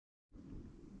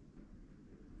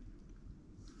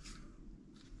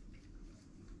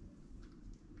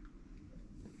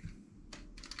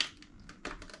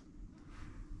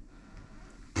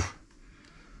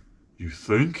You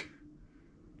think?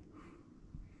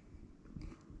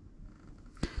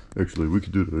 Actually, we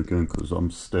could do that again because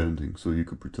I'm standing, so you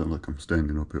could pretend like I'm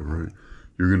standing up here, right?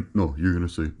 You're gonna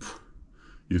say,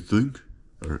 you think?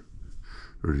 Alright.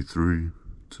 Ready, 3,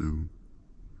 2.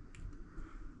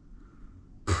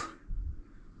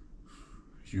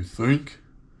 You think?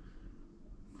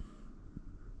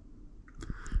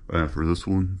 And for this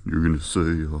one, you're gonna say,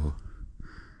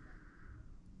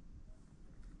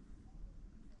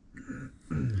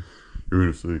 you're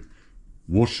gonna say,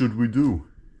 what should we do?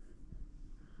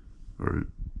 Alright,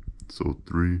 so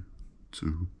 3,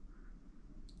 2.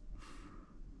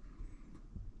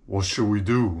 What should we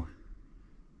do?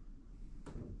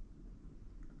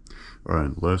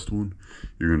 Alright, last one.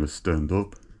 You're gonna stand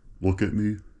up, look at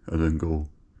me, and then go.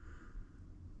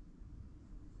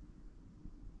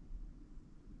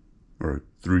 Alright,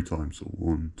 3 times. So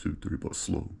 1, 2, 3, but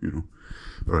slow, you know.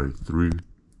 Alright, 3,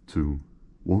 2,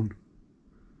 1.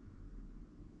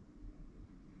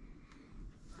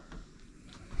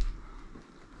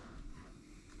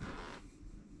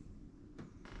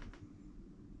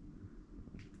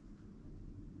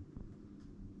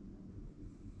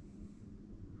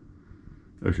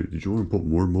 Actually, did you want to put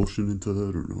more motion into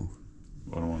that or no?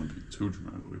 I don't want to be too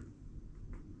dramatic.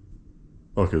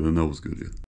 Okay, then that was good, yeah.